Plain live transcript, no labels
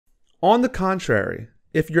On the contrary,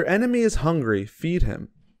 if your enemy is hungry, feed him.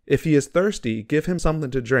 If he is thirsty, give him something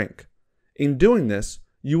to drink. In doing this,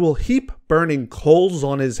 you will heap burning coals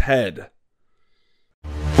on his head.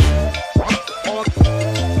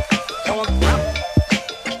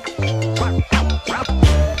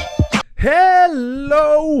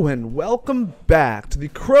 Hello and welcome back to the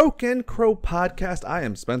Croak and Crow podcast. I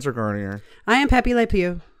am Spencer Garnier. I am Pepe Le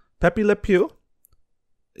Pew. Pepe Le Pew.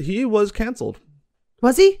 He was canceled.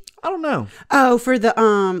 Was he? I don't know. Oh, for the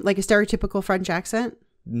like a stereotypical French accent?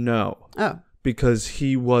 No. Oh. Because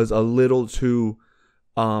he was a little too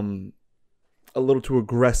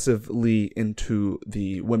aggressively into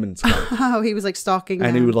the women's club. Oh, he was like stalking and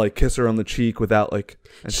them. he would like kiss her on the cheek without like,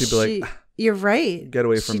 and she'd be like, "You're right. Get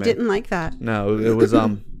away from me." She didn't like that. No, it was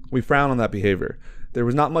we frown on that behavior. There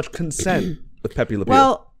was not much consent with Pepe Le Pew.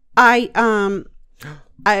 Well, I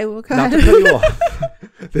will go not ahead. to cut you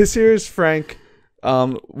off. This here is Frank.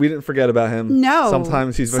 We didn't forget about him. No.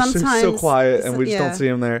 Sometimes he's so quiet and we just don't see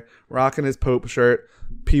him there. Rocking his Pope shirt.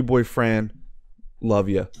 P-Boy Fran. Love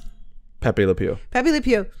you. Pepe Le Pew. Pepe Le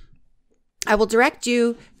Pew. I will direct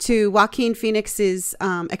you to Joaquin Phoenix's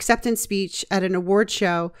acceptance speech at an award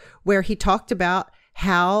show where he talked about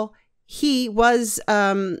how he was,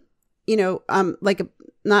 I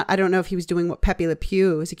don't know if he was doing what Pepe Le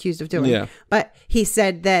Pew was accused of doing, but he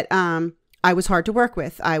said that I was hard to work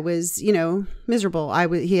with. I was, miserable.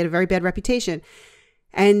 He had a very bad reputation.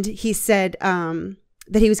 And he said that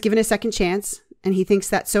he was given a second chance and he thinks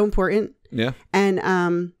that's so important. Yeah.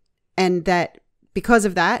 And that because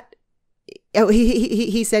of that,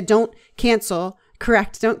 he said, don't cancel.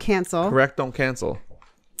 Correct. Don't cancel. Correct. Don't cancel.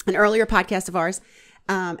 An earlier podcast of ours.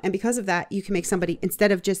 And because of that, you can make somebody,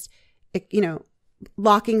 instead of just,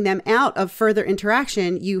 locking them out of further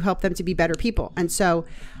interaction, you help them to be better people. And so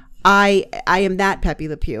I am that Pepe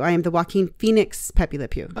Le Pew. I am the Joaquin Phoenix Pepe Le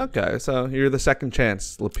Pew. Okay. So you're the second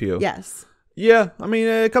chance Le Pew. Yes. Yeah. I mean,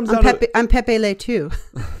 it comes down to... I'm Pepe Le Pew.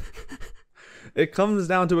 It comes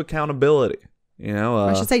down to accountability.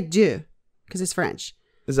 I should say deux, because it's French.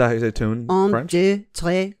 Is that how you say tune? French? 1, 2,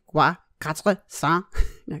 3, 4, 5.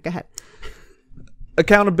 No, go ahead.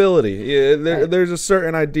 Accountability. Yeah, there's a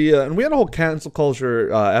certain idea, and we had a whole cancel culture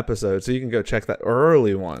episode, so you can go check that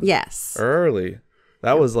early one. Yes. Early.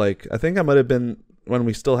 That was like, I think I might have been when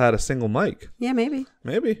we still had a single mic. Yeah, maybe.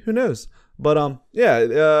 Maybe. Who knows? But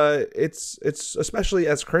it's especially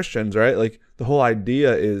as Christians, right? Like the whole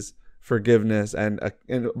idea is forgiveness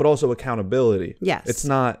but also accountability. Yes. It's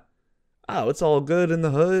not, it's all good in the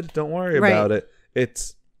hood. Don't worry about it.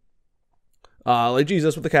 It's like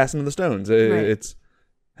Jesus with the casting of the stones. It's,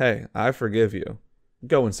 hey, I forgive you.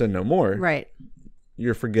 Go and sin no more. Right.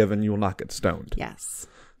 You're forgiven. You will not get stoned. Yes.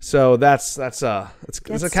 So that's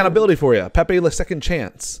accountability for you. Pepe Le second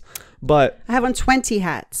chance. But I have on 20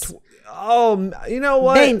 hats. You know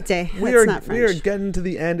what? 20. We are getting to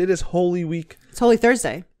the end. It is Holy Week. It's Holy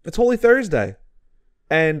Thursday. It's Holy Thursday.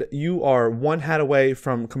 And you are one hat away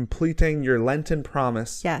from completing your Lenten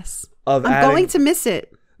promise. Yes. I'm going to miss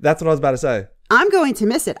it. That's what I was about to say. I'm going to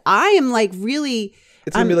miss it. I am like really...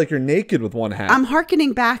 It's going to be like you're naked with one hat. I'm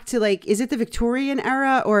hearkening back to like, is it the Victorian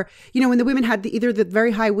era? Or, when the women had either the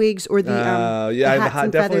very high wigs or the the hats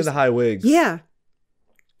and definitely feathers. The high wigs. Yeah.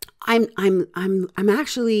 I'm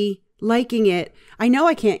actually liking it. I know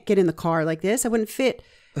I can't get in the car like this. I wouldn't fit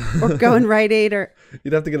or go in Rite Aid or...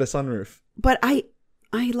 You'd have to get a sunroof. But I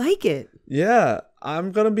like it. Yeah.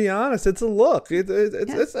 I'm going to be honest. It's a look.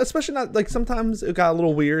 It's especially not like sometimes it got a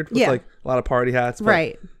little weird with like a lot of party hats.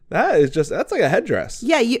 Right. That's like a headdress.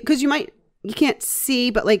 Yeah. Because you can't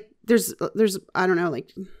see, but like there's, I don't know,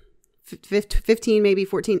 like 15, maybe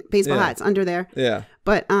 14 baseball hats under there. Yeah.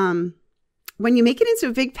 But, when you make it into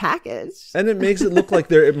a big package. And it makes it look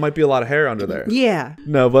like it might be a lot of hair under there. Yeah.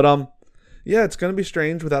 No, but yeah, it's going to be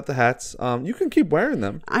strange without the hats. You can keep wearing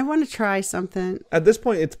them. I want to try something. At this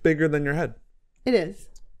point, it's bigger than your head. It is.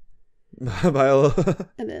 By a little.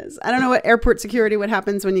 It is. I don't know what airport security, what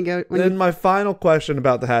happens when you go. My final question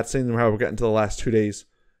about the hats, seeing how we're getting to the last 2 days.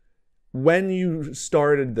 When you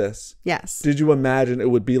started this, yes, did you imagine it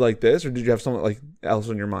would be like this, or did you have something like else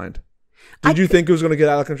in your mind? Did you think it was going to get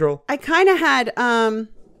out of control? I kind of had,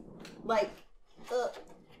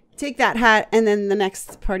 take that hat and then the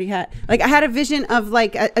next party hat. Like I had a vision of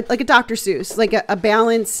like a Dr. Seuss, like a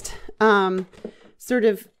balanced, sort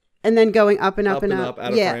of, and then going up and up and up.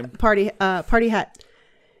 Out of frame. Party hat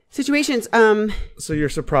situations. So you're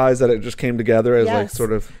surprised that it just came together as like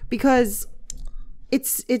sort of, because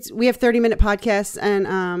we have 30-minute podcasts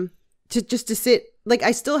and to sit. Like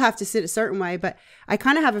I still have to sit a certain way, but I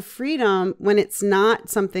kind of have a freedom when it's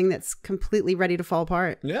not something that's completely ready to fall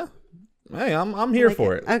apart. Yeah. Hey, I'm here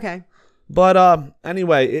for it. Okay. But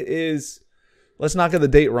anyway, it is. Let's not get the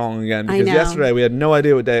date wrong again, because yesterday we had no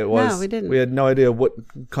idea what day it was. No, we didn't. We had no idea what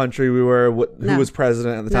country we were, who was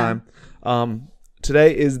president at the time.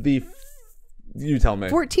 Today is you tell me.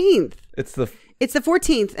 14th. It's the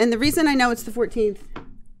 14th, and the reason I know it's the 14th.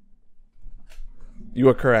 You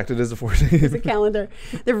are correct. It is the 14th. It's a calendar.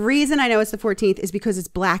 The reason I know it's the 14th is because it's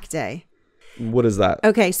Black Day. What is that?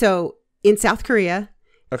 Okay, so in South Korea,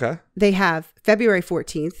 they have February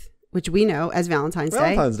 14th, which we know as Valentine's Day.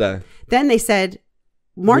 Valentine's Day. Then they said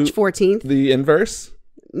March 14th. The inverse?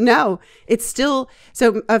 No, it's still,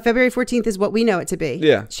 so February 14th is what we know it to be.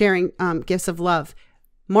 Yeah. Sharing gifts of love.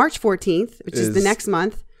 March 14th, which is the next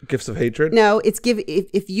month. Gifts of hatred? No, it's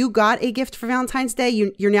if you got a gift for Valentine's Day,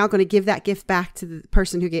 you're now going to give that gift back to the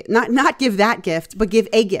person who gave, not give that gift, but give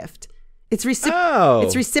a gift. It's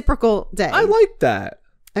reciprocal day. I like that.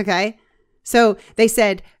 Okay. So they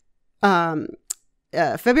said,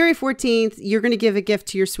 February 14th, you're going to give a gift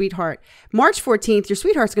to your sweetheart. March 14th, your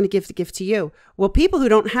sweetheart's going to give the gift to you. Well, people who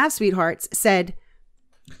don't have sweethearts said,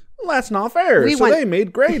 well, that's not fair. They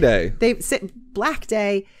made Gray Day. They said Black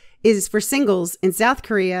Day is for singles in South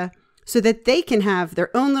Korea so that they can have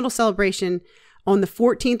their own little celebration on the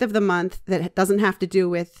 14th of the month that doesn't have to do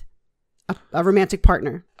with a romantic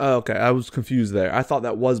partner. Oh, okay. I was confused there. I thought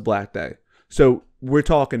that was Black Day. So we're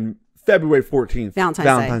talking February 14th.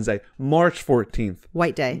 Valentine's Day. March 14th.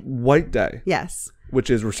 White Day. White Day. Yes.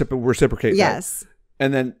 Which is reciprocate Day. Yes.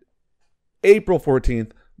 And then April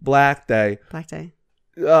 14th, Black Day. Black Day.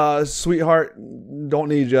 Sweetheart, don't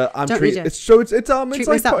need you. Treat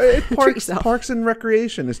myself. It's Parks and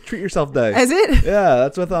Recreation. It's Treat Yourself Day. Is it? Yeah,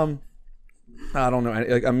 that's with I don't know,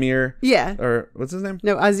 like Amir. Yeah. Or what's his name?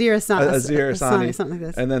 No, Azir Asani. Something like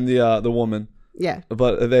this. And then the woman. Yeah.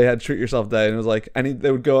 But they had Treat Yourself Day, and it was like,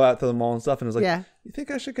 they would go out to the mall and stuff, and it was like, yeah. You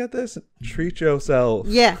think I should get this? Treat yourself.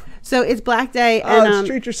 Yeah. So it's Black Day. And, it's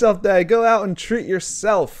Treat Yourself Day. Go out and treat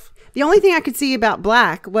yourself. The only thing I could see about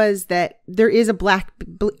black was that there is a black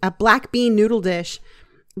bean noodle dish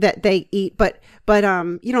that they eat, but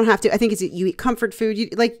you don't have to. I think you eat comfort food. You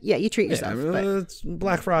treat yourself. Yeah, I mean, it's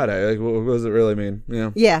Black Friday. Like, what does it really mean?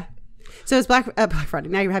 Yeah. Yeah. So it's Black Friday.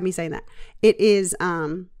 Now you have me saying that. It is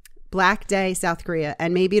Black Day, South Korea,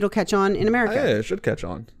 and maybe it'll catch on in America. Yeah, it should catch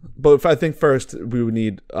on. But if I think first we would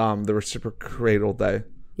need the reciprocal day.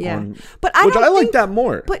 Yeah, but I like that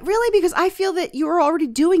more. But really, because I feel that you were already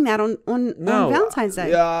doing that on Valentine's Day.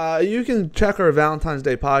 Yeah, you can check our Valentine's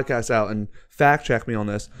Day podcast out and fact check me on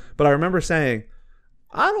this. But I remember saying,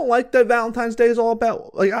 I don't like that Valentine's Day is all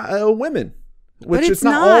about women, which it's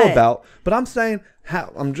not all about. But I'm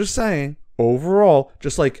just saying overall,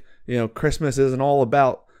 just like Christmas isn't all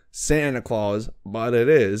about Santa Claus, but it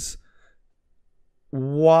is.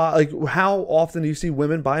 Why? Like, how often do you see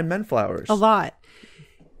women buying men flowers? A lot.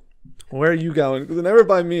 Where are you going? Because they never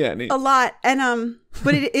buy me any. A lot. And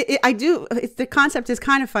but I do. The concept is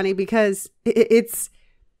kind of funny because it's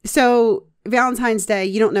so Valentine's Day.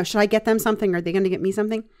 You don't know. Should I get them something? Are they going to get me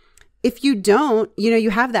something? If you don't, you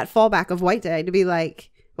have that fallback of White Day to be like,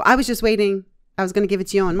 well, I was just waiting. I was going to give it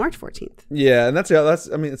to you on March 14th. Yeah, and that's.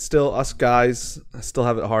 I mean, it's still us guys still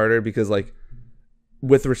have it harder because like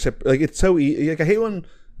with it's so easy. Like I hate when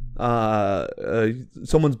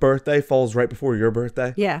someone's birthday falls right before your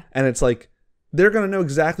birthday. Yeah. And it's like they're going to know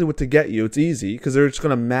exactly what to get you. It's easy because they're just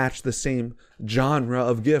going to match the same genre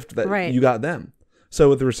of gift that you got them. So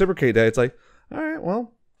with the reciprocate day, it's like, all right,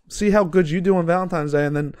 well, see how good you do on Valentine's Day,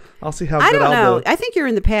 and then I'll see how good I'll do. I don't know. I think you're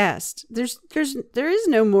in the past. There is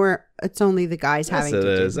no more. It's only the guys having to do.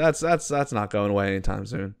 Yes, it is. That's not going away anytime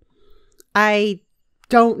soon. I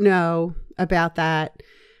don't know about that.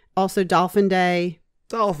 Also, Dolphin Day.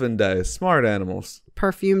 Dolphin Day, smart animals.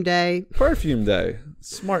 Perfume Day. Perfume Day,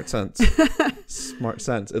 smart sense. Smart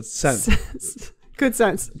sense. It's sense. Good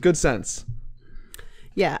sense. Good sense.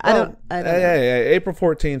 Yeah, I don't know. April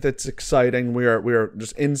 14th. It's exciting. We are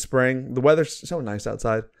just in spring. The weather's so nice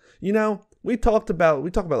outside. We talk about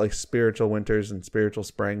like spiritual winters and spiritual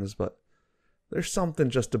springs, but there's something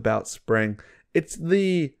just about spring.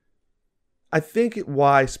 I think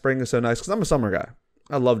why spring is so nice because I'm a summer guy.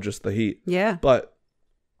 I love just the heat. Yeah. But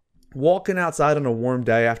walking outside on a warm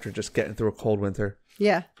day after just getting through a cold winter.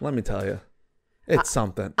 Yeah. Let me tell you, it's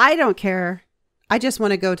something. I don't care. I just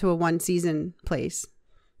want to go to a one season place.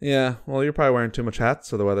 Yeah. Well, you're probably wearing too much hats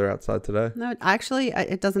for the weather outside today. No, actually,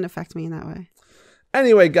 it doesn't affect me in that way.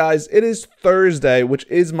 Anyway, guys, it is Thursday, which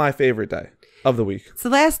is my favorite day of the week. It's the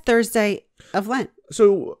last Thursday of Lent.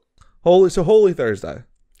 So Holy Thursday.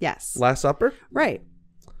 Yes. Last Supper? Right.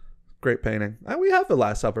 Great painting. We have the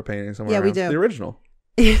Last Supper painting somewhere. Yeah, we do. The original.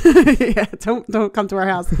 Yeah, don't come to our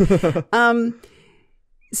house.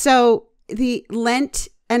 So the Lent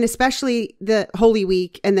and especially the Holy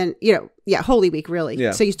Week, and then Holy Week really.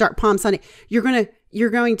 Yeah. So you start Palm Sunday. You're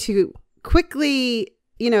going to quickly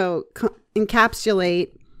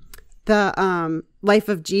encapsulate the life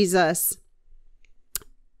of Jesus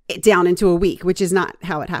down into a week, which is not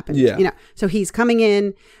how it happened. Yeah. So he's coming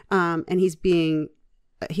in, and he's being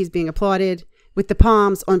applauded with the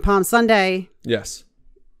palms on Palm Sunday. Yes.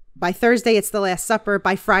 By Thursday, it's the Last Supper.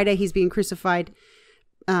 By Friday, he's being crucified.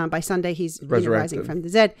 By Sunday, he's rising from the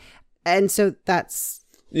dead. And so that's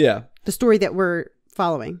the story that we're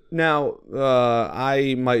following. Now,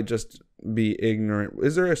 I might just be ignorant.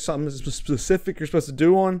 Is there something specific you're supposed to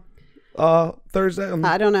do on Thursday?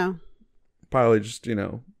 I don't know. Probably just,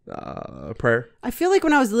 a prayer. I feel like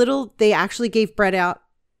when I was little, they actually gave bread out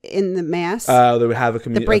in the Mass. They would have a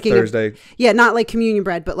Thursday. Not like communion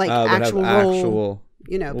bread, but like actual roll.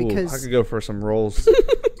 Because I could go for some rolls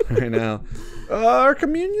right now. Are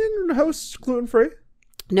communion hosts gluten-free?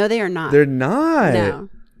 No, they are not. They're not. No.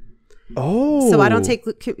 Oh. So I don't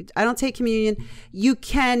take communion. You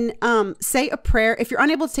can say a prayer if you're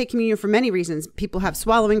unable to take communion for many reasons. People have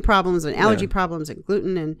swallowing problems and allergy problems and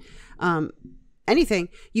gluten and anything.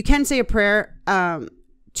 You can say a prayer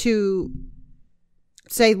to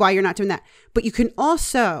say why you're not doing that. But you can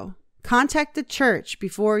also contact the church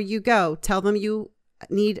before you go. Tell them you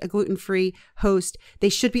need a gluten-free host. They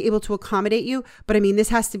should be able to accommodate you. But I mean, this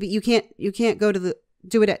has to be, you can't go to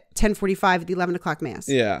do it at 10:45 at the 11 o'clock Mass.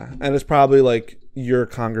 Yeah. And it's probably like your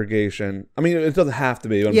congregation. I mean, it doesn't have to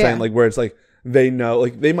be. But I'm saying like where it's like they know,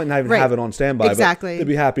 like they might not even have it on standby. Exactly. But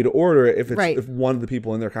they'd be happy to order it if one of the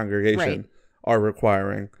people in their congregation are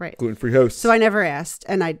requiring gluten-free hosts. So I never asked,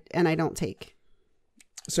 and I don't take.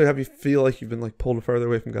 So have you feel like you've been like pulled further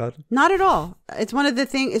away from God? Not at all. It's one of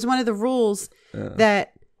the rules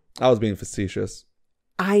that I was being facetious.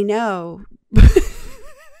 I know.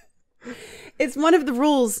 It's one of the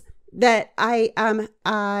rules that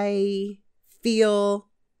I feel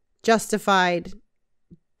justified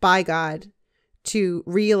by God to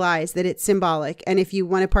realize that it's symbolic, and if you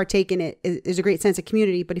want to partake in it, there's a great sense of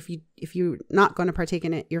community. But if you're not going to partake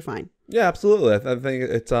in it, you're fine. Yeah, absolutely. I think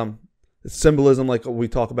it's symbolism, like we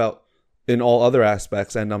talk about in all other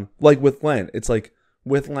aspects, and like with Lent, it's like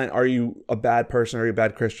with Lent, are you a bad person? Are you a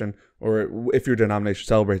bad Christian? Or if your denomination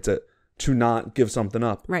celebrates it, to not give something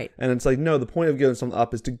up. Right. And it's like, no, the point of giving something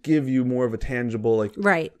up is to give you more of a tangible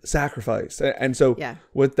sacrifice. And so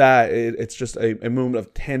with that, it's just a moment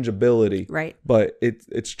of tangibility. Right. But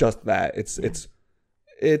it's just that.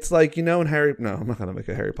 It's like, in Harry... No, I'm not going to make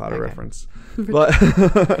a Harry Potter reference. But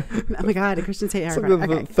oh my God, the Christians hate Harry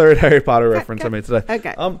Potter. The third Harry Potter reference I made today.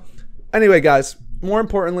 Okay. Anyway, guys, more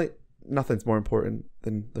importantly, nothing's more important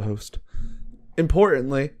than the host.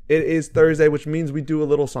 Importantly, it is Thursday, which means we do a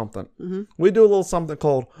little something. Mm-hmm. We do a little something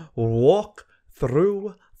called Walk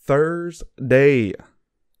Through Thursday.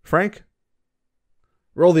 Frank,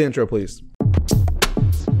 roll the intro, please.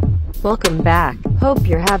 Welcome back. Hope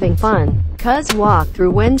you're having fun, 'cause Walk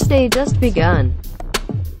Through Wednesday just begun.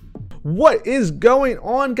 What is going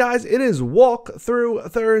on, guys? It is Walk Through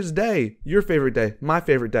Thursday. Your favorite day, my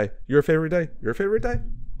favorite day, your favorite day, your favorite day,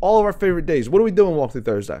 all of our favorite days. What are we doing Walk Through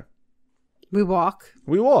Thursday? We walk.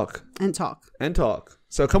 We walk. And talk. And talk.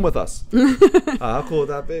 So come with us. How cool would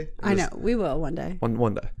that be? I know. We will one day.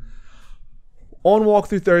 One day. On Walk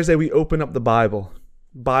Through Thursday, we open up the Bible.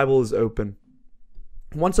 Bible is open.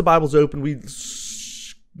 Once the Bible's open, we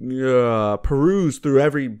peruse through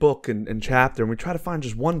every book and chapter, and we try to find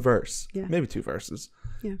just one verse, maybe two verses.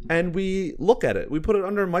 Yeah. And we look at it. We put it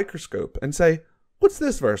under a microscope and say, what's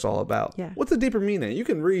this verse all about? Yeah. What's the deeper meaning? You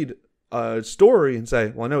can read a story and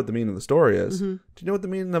say, well, I know what the meaning of the story is. Mm-hmm. Do you know what the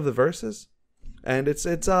meaning of the verse is? And it's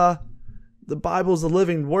the Bible's a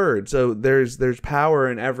living word. So there's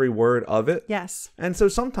power in every word of it. Yes. And so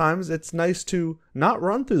sometimes it's nice to not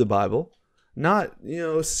run through the Bible, not,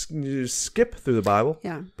 skip through the Bible,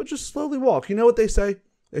 but just slowly walk. You know what they say?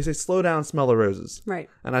 They say, slow down, smell the roses. Right.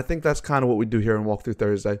 And I think that's kind of what we do here in Walk Through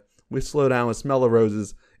Thursday. We slow down and smell the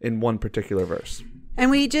roses in one particular verse.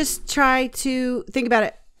 And we just try to think about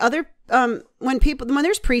it. When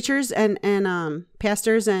there's preachers and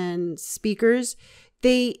pastors and speakers,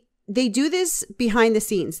 they do this behind the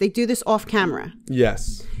scenes. They do this off camera.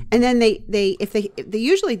 Yes. And then they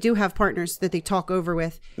usually do have partners that they talk over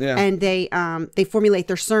with, and they formulate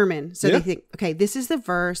their sermon. So they think, okay, this is the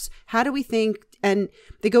verse. How do we think? And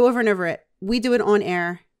they go over and over it. We do it on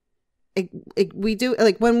air. We do,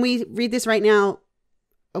 like, when we read this right now,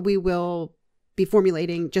 we will be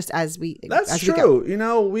formulating just as we. That's true.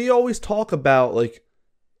 We always talk about, like,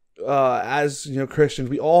 as Christians,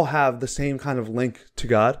 we all have the same kind of link to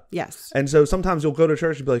God. Yes. And so sometimes you'll go to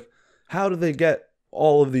church and be like, how do they get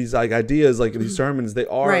all of these like ideas, like these sermons? They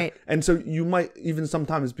are, right. And so you might even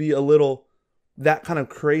sometimes be a little. That kind of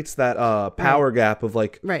creates that power gap of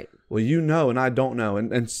like, right. Well, you know, and I don't know,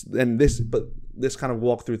 and this kind of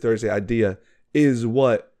walk through Thursday idea is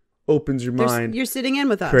what opens your mind. You're sitting in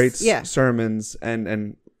with us, creates sermons,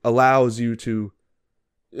 and allows you to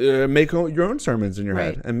make your own sermons in your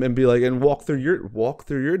head, and be like, and walk through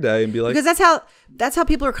your day, and be like, because that's how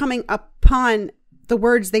people are coming upon the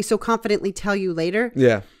words they so confidently tell you later.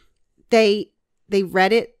 Yeah, they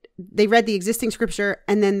read it. They read the existing scripture,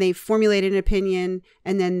 and then they formulated an opinion,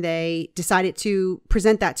 and then they decided to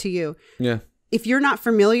present that to you. Yeah. If you're not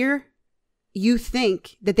familiar, you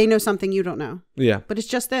think that they know something you don't know. Yeah. But it's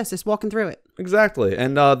just this. It's walking through it. Exactly.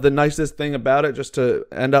 And the nicest thing about it, just to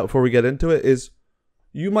end up before we get into it, is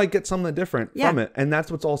you might get something different from it. And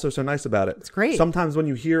that's what's also so nice about it. It's great. Sometimes when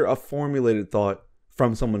you hear a formulated thought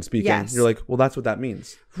from someone speaking, you're like, well, that's what that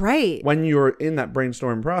means. Right. When you're in that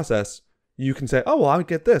brainstorming process, you can say, oh, well, I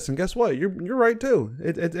get this. And guess what? You're right, too.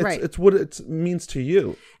 It's what it means to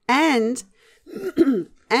you. And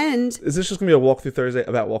is this just going to be a Walk Through Thursday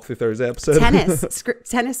episode?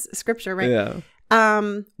 Tennis scripture, right? Yeah.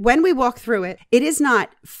 When we walk through it, it is not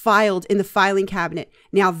filed in the filing cabinet.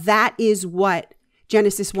 Now, that is what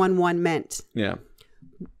Genesis 1:1 meant. Yeah.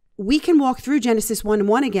 We can walk through Genesis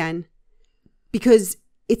 1:1 again because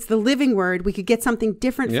it's the living word. We could get something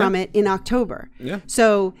different from it in October. Yeah.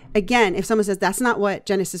 So again, if someone says that's not what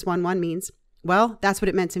Genesis 1:1 means, well, that's what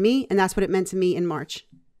it meant to me, and that's what it meant to me in March.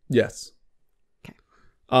 Yes. Okay.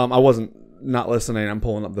 I wasn't not listening. I'm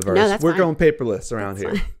pulling up the verse. No, that's We're fine. going paperless around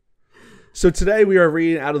here. So today we are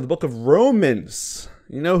reading out of the book of Romans.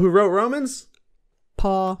 You know who wrote Romans?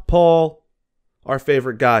 Paul, our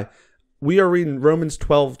favorite guy. We are reading Romans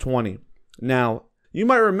 12:20. Now, you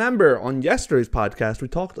might remember on yesterday's podcast, we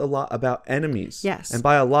talked a lot about enemies. Yes. And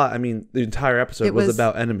by a lot, I mean the entire episode was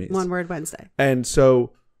about enemies. One Word Wednesday. And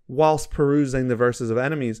so whilst perusing the verses of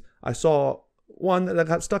enemies, I saw one that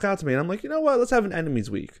got stuck out to me. And I'm like, you know what? Let's have an enemies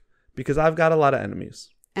week because I've got a lot of enemies.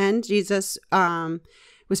 And Jesus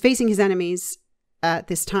was facing his enemies at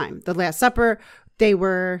this time. The Last Supper, they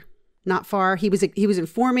were not far. He was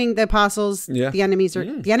informing the apostles. Yeah. The enemies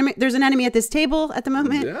are the enemy. There's an enemy at this table at the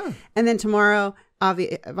moment. Yeah. And then tomorrow,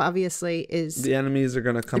 obviously, is the enemies are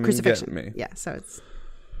going to come and get me. Yeah. So it's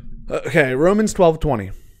okay. Romans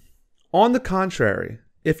 12:20. On the contrary,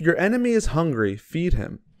 if your enemy is hungry, feed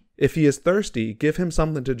him. If he is thirsty, give him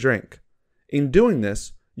something to drink. In doing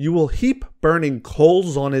this, you will heap burning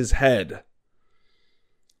coals on his head.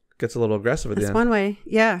 Gets a little aggressive at the end. That's one way.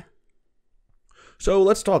 Yeah. So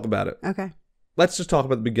let's talk about it. Okay. Let's just talk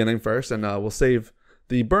about the beginning first, and we'll save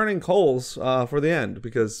the burning coals for the end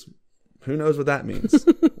because who knows what that means?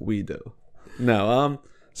 We do. No.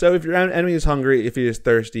 So if your enemy is hungry, if he is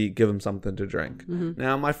thirsty, give him something to drink. Mm-hmm.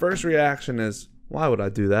 Now, my first reaction is, why would I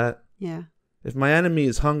do that? Yeah. If my enemy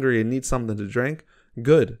is hungry and needs something to drink,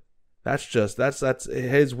 good. That's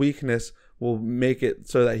his weakness will make it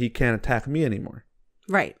so that he can't attack me anymore.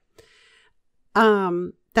 Right.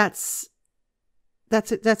 That's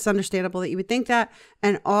understandable that you would think that,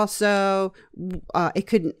 and also it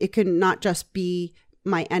could not just be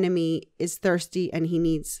my enemy is thirsty and he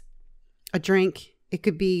needs a drink. It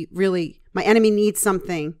could be really my enemy needs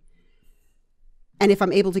something, and if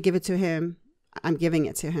I'm able to give it to him, I'm giving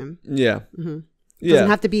it to him. Yeah. Mm-hmm. It doesn't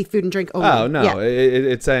have to be food and drink only. Oh no, yeah.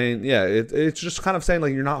 It's saying it's just kind of saying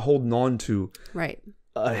like you're not holding on to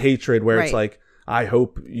a hatred where it's like I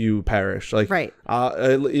hope you perish, like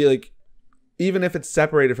like even if it's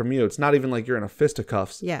separated from you, it's not even like you're in a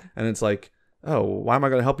fisticuffs. Yeah, and it's like, oh, why am I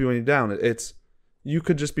going to help you when you're down? It's you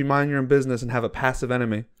could just be minding your own business and have a passive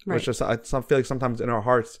enemy, which just I feel like sometimes in our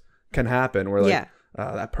hearts can happen. Where like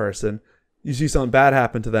that person, you see something bad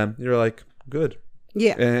happen to them, you're like, good.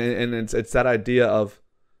 Yeah. And it's that idea of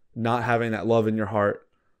not having that love in your heart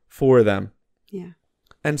for them. Yeah.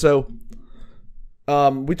 And so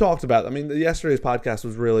we talked about, I mean, yesterday's podcast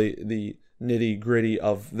was really the nitty gritty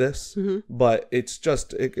of this, but it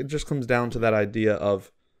just comes down to that idea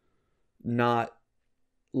of not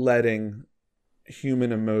letting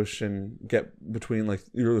human emotion get between like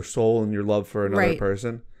your soul and your love for another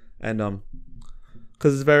person. And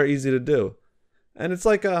because it's very easy to do. And it's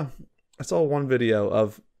like I saw one video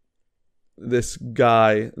of this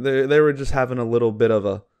guy. They were just having a little bit of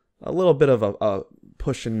a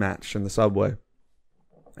pushing match in the subway,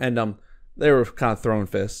 and they were kind of throwing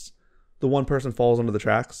fists. The one person falls onto the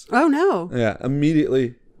tracks. Oh no! Yeah,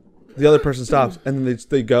 immediately the other person stops, and then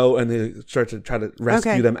they go and they start to try to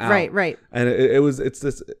rescue them out. Right. And it's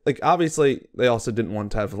this like obviously they also didn't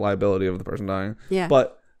want to have the liability of the person dying. Yeah.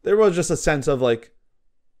 But there was just a sense of like,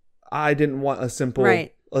 I didn't want a simple.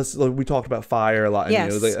 Right. We talked about fire a lot. And,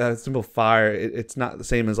 Yes. like a simple fire. It's not the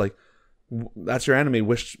same as like that's your enemy.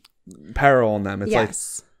 Wish peril on them. It's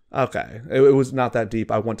yes. like, okay, it was not that deep.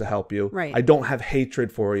 I want to help you. Right. I don't have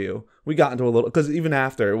hatred for you. We got into a little because even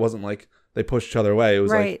after it wasn't like they pushed each other away. It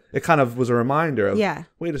was Right. like it kind of was a reminder of. Yeah.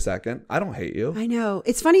 Wait a second. I don't hate you. I know.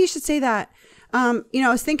 It's funny you should say that. I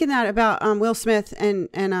was thinking that about Will Smith and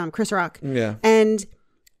Chris Rock. Yeah. And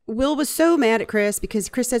Will was so mad at Chris because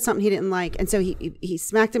Chris said something he didn't like, and so he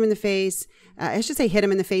smacked him in the face. I should say hit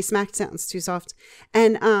him in the face. Smacked sounds too soft.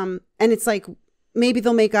 And it's like maybe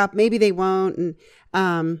they'll make up, maybe they won't.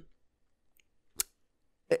 And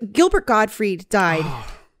Gilbert Gottfried died.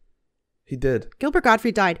 He did. Gilbert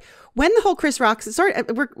Gottfried died. When the whole Chris Rock, sorry,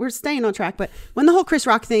 we're staying on track, but when the whole Chris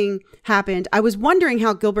Rock thing happened, I was wondering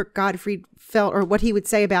how Gilbert Gottfried felt or what he would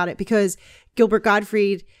say about it, because Gilbert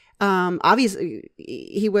Gottfried, obviously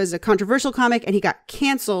he was a controversial comic and he got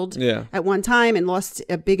canceled at one time and lost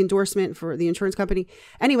a big endorsement for the insurance company.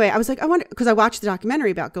 Anyway, I was like, I wonder, because I watched the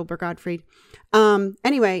documentary about Gilbert Gottfried.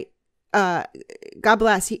 Anyway, God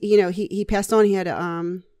bless. He passed on. He had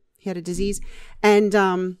a disease,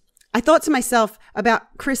 and I thought to myself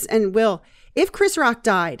about Chris and Will. If Chris Rock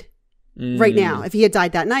died right now, if he had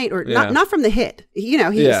died that night, or not from the hit,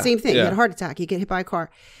 same thing. He had a heart attack. He get hit by a car.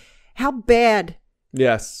 How bad?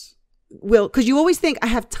 Yes. Will, because you always think I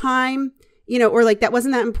have time, or like that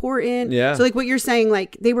wasn't that important. Yeah. So like what you're saying,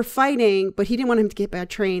 like they were fighting, but he didn't want him to get by a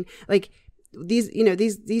train. Like these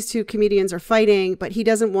two comedians are fighting, but he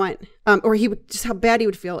doesn't want, or he would, just how bad he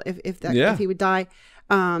would feel if he would die.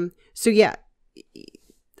 So yeah.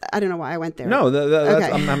 I don't know why I went there. No, that's,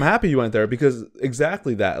 okay. I'm happy you went there, because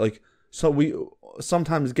exactly that. Like, so we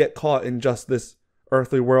sometimes get caught in just this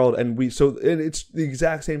earthly world, and it's the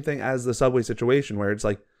exact same thing as the subway situation, where it's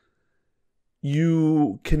like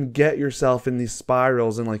you can get yourself in these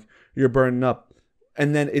spirals and like you're burning up,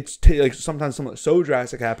 and then it's like sometimes something so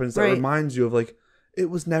drastic happens that reminds you of like it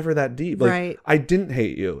was never that deep. Like I didn't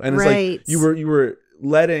hate you, and it's like you were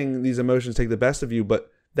letting these emotions take the best of you, but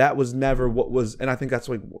that was never what was, and I think that's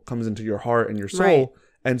what comes into your heart and your soul. Right.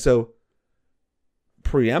 And so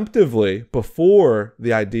preemptively, before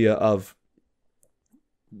the idea of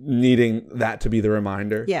needing that to be the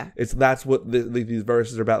reminder, that's what these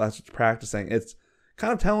verses are about. That's what you're practicing. It's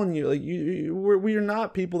kind of telling you, like, we are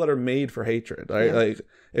not people that are made for hatred. Right? Yeah. Like,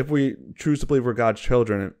 if we choose to believe we're God's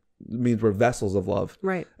children, it means we're vessels of love.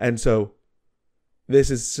 Right. And so this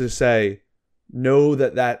is to say, know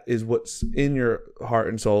that is what's in your heart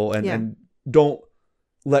and soul, and don't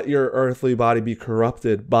let your earthly body be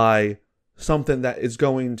corrupted by something that is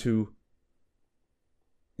going to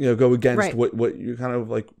go against what you kind of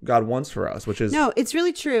like God wants for us, which is no, it's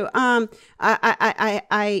really true. I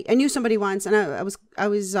knew somebody once, and I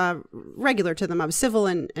was regular to them. I was civil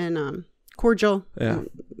and cordial. Yeah.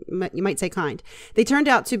 You might say kind. They turned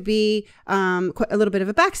out to be quite a little bit of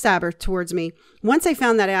a backstabber towards me. Once I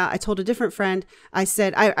found that out, I told a different friend. I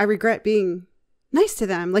said, I regret being nice to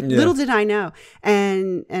them. Like, little did I know.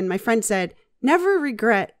 And my friend said, never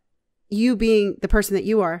regret you being the person that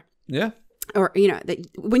you are. Yeah. Or, that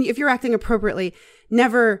if you're acting appropriately,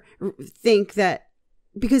 never think that,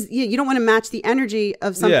 because you don't want to match the energy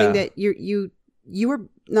of something that you were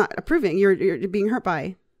not approving. You're being hurt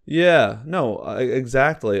by. Yeah, no,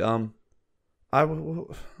 exactly. I'm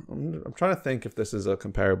trying to think if this is a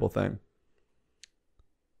comparable thing.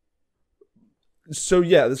 So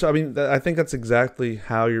I mean, I think that's exactly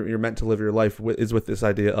how you're meant to live your life, is with this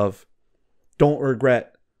idea of don't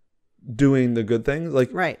regret doing the good things.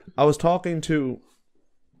 Like, I was talking to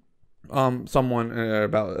someone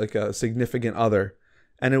about like a significant other,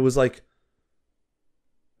 and it was like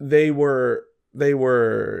they were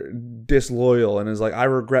disloyal, and it's like, I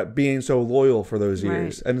regret being so loyal for those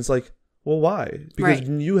years. And it's like, well, why? Because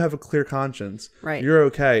you have a clear conscience. You're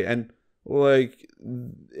okay. And like,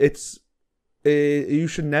 you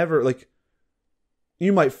should never, like,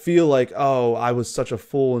 you might feel like, oh, I was such a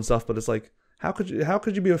fool and stuff, but it's like, how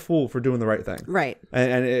could you be a fool for doing the right thing?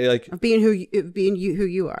 And like being who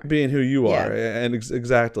you are. Being who you are. And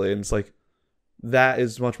exactly. And it's like, that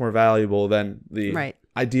is much more valuable than the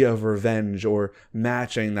idea of revenge or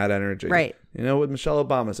matching that energy. You know what Michelle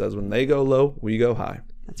Obama says, when they go low, we go high.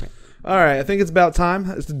 That's right. All right, I think it's about time.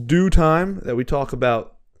 It's due time that we talk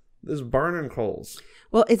about this burning coals.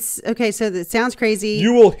 Well, it's okay. So it sounds crazy.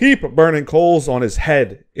 You will heap burning coals on his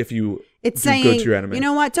head if you do good to your enemy. You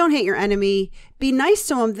know what? Don't hate your enemy. Be nice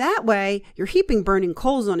to him. That way, you're heaping burning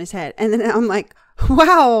coals on his head. And then I'm like,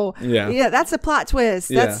 wow. Yeah. That's a plot twist.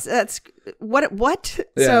 That's what?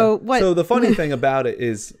 Yeah. So what? So the funny thing about it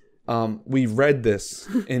is, We read this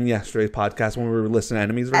in yesterday's podcast when we were listening to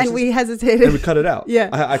enemies verses. And we hesitated. And we cut it out. Yeah.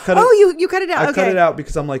 I cut it. Oh, you cut it out. I cut it out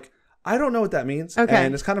because I'm like, I don't know what that means. Okay.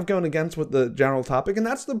 And it's kind of going against what the general topic. And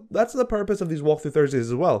that's the purpose of these walkthrough Thursdays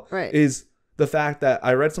as well. Right. Is the fact that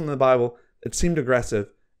I read something in the Bible, it seemed aggressive,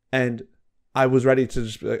 and I was ready to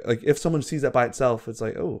just like, if someone sees that by itself, it's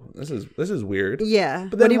like, oh, this is weird. Yeah.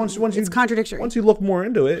 But then once it's contradictory. Once you look more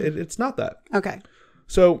into it, it's not that. Okay.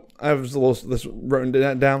 So I have this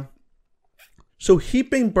written down. So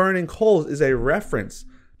heaping burning coals is a reference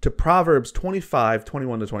to Proverbs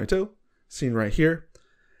 25:21-22, seen right here.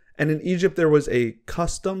 And in Egypt, there was a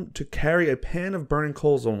custom to carry a pan of burning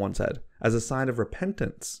coals on one's head as a sign of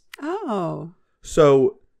repentance. Oh.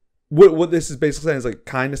 So what this is basically saying is like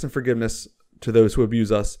kindness and forgiveness to those who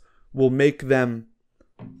abuse us will make them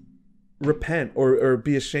repent or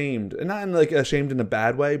be ashamed. And not in like ashamed in a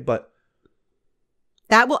bad way, but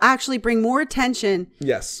that will actually bring more attention.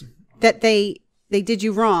 Yes. That they did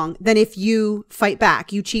you wrong than if you fight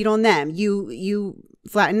back, you cheat on them, you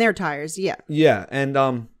flatten their tires. Yeah. Yeah. And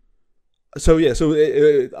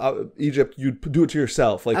Egypt, you do it to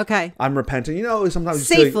yourself. Like, okay, I'm repenting. You know, sometimes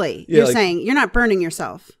you safely. Like, you're saying you're not burning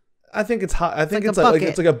yourself. I think it's hot. I think it's like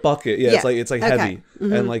it's like a bucket. Yeah, yeah. It's like okay. heavy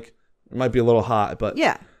Mm-hmm. and like it might be a little hot, but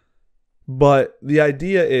yeah. But the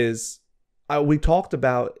idea is, we talked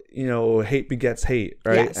about hate begets hate,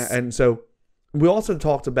 right? Yes. And so we also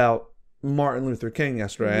talked about Martin Luther King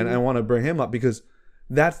yesterday, mm-hmm. and I want to bring him up because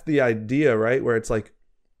that's the idea, right? Where it's like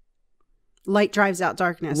light drives out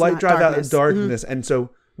darkness. Light drives out darkness. Mm-hmm. And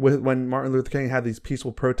so when Martin Luther King had these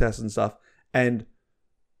peaceful protests and stuff, and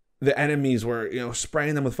the enemies were,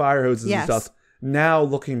 spraying them with fire hoses yes. and stuff. Now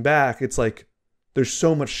looking back, it's like there's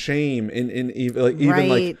so much shame in even right.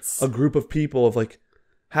 like a group of people of like,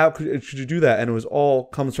 how should you do that? And it was all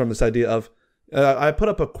comes from this idea of, I put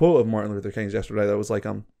up a quote of Martin Luther King's yesterday that was like,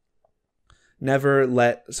 never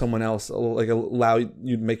let someone else like allow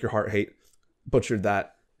you to make your heart hate. Butchered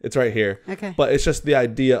that. It's right here. Okay. But it's just the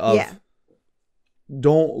idea of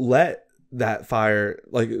don't let that fire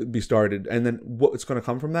like be started. And then what's going to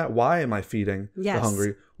come from that? Why am I feeding the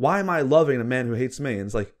hungry? Why am I loving a man who hates me? And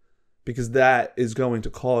it's like, because that is going to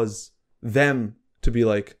cause them to be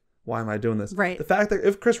like, why am I doing this? Right. The fact that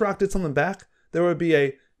if Chris Rock did something back, there would be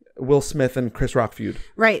a Will Smith and Chris Rock feud.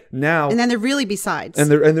 Right. Now. And then there'd really be sides. And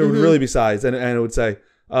there mm-hmm. would really be sides. And it would say,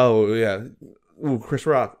 oh, yeah, ooh, Chris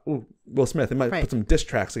Rock, ooh, Will Smith. They might right. put some diss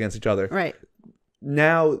tracks against each other. Right.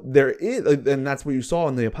 Now there is, and that's what you saw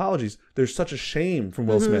in the apologies. There's such a shame from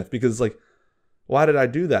Will mm-hmm. Smith because it's like, why did I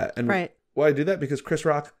do that? And right. why I do that? Because Chris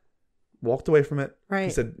Rock walked away from it. Right. He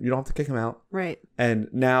said, you don't have to kick him out. Right. And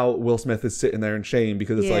now Will Smith is sitting there in shame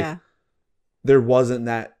because it's yeah. like, there wasn't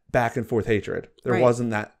that back and forth hatred. There right.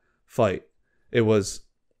 wasn't that fight. It was,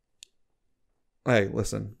 hey,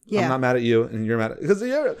 listen, yeah. I'm not mad at you and you're mad at, because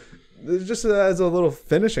just as a little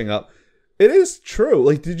finishing up, it is true.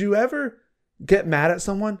 Like, did you ever get mad at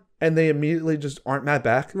someone and they immediately just aren't mad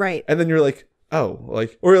back? Right. And then you're like, oh,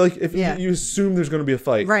 like, or like if yeah. you assume there's going to be a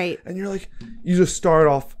fight. Right. And you're like, you just start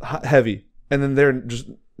off heavy and then they're just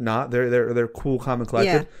not, they're cool, calm and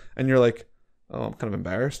collected. Yeah. And you're like, oh, I'm kind of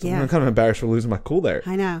embarrassed. Yeah. I'm kind of embarrassed for losing my cool there.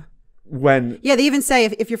 I know. When. Yeah. They even say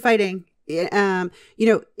if you're fighting, if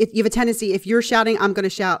you have a tendency, if you're shouting, I'm going to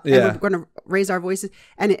shout yeah. and we're going to raise our voices.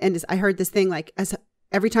 And I heard this thing, like, as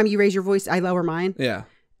every time you raise your voice, I lower mine. Yeah.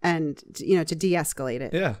 And, to de-escalate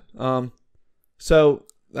it. Yeah. So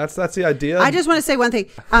that's the idea. I just want to say one thing.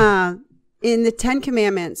 In the 10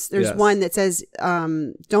 Commandments, there's yes. one that says,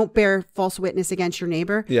 don't bear false witness against your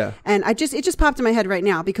neighbor. Yeah. And it just popped in my head right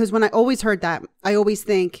now, because when I always heard that, I always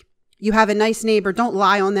think, you have a nice neighbor, don't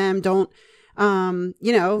lie on them, don't,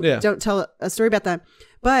 yeah. don't tell a story about them.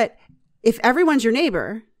 But if everyone's your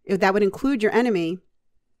neighbor, that would include your enemy.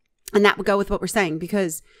 And that would go with what we're saying,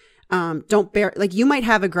 because don't bear, like, you might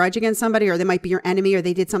have a grudge against somebody, or they might be your enemy, or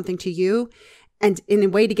they did something to you. And in a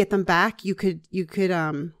way to get them back, you could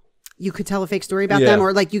tell a fake story about yeah. them,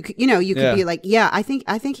 or like you could yeah. be like, yeah, I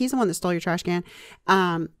think he's the one that stole your trash can.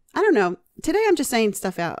 I don't know. Today I'm just saying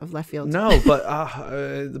stuff out of left field. No, but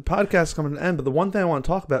the podcast is coming to an end. But the one thing I want to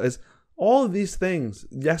talk about is all of these things,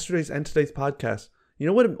 yesterday's and today's podcast. You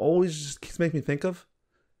know what it always just keeps making me think of?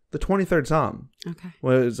 The 23rd Psalm. Okay.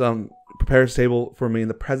 Was prepare a table for me in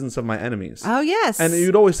the presence of my enemies. Oh, yes. And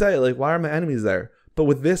you'd always say, like, why are my enemies there? But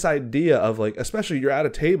with this idea of, like, especially you're at a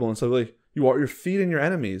table, and so, like, you're feeding your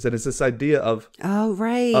enemies. And it's this idea of, oh,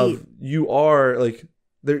 right. Of you are, like,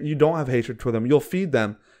 you don't have hatred for them. You'll feed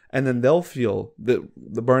them. And then they'll feel the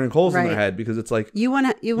burning coals right. in their head, because it's like you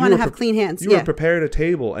want to have clean hands. You were prepared a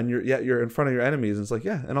table, and you're in front of your enemies, and it's like,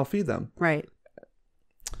 yeah, and I'll feed them. Right.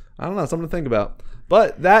 I don't know, something to think about.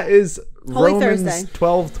 But that is Holy Romans Thursday.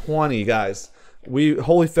 12:20, guys.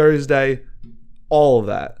 Holy Thursday, all of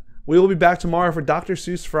that. We will be back tomorrow for Dr.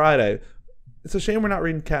 Seuss Friday. It's a shame we're not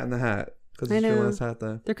reading Cat in the Hat because it's your last hat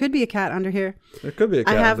there. There could be a cat under here. There could be a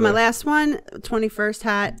cat. I have under my there. last one, 21st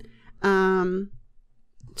hat.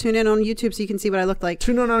 Tune in on YouTube so you can see what I look like.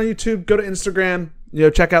 Tune in on YouTube. Go to Instagram.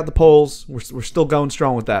 Check out the polls. We're still going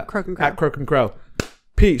strong with that. Croak and Crow. At Croak and Crow.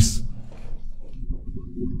 Peace.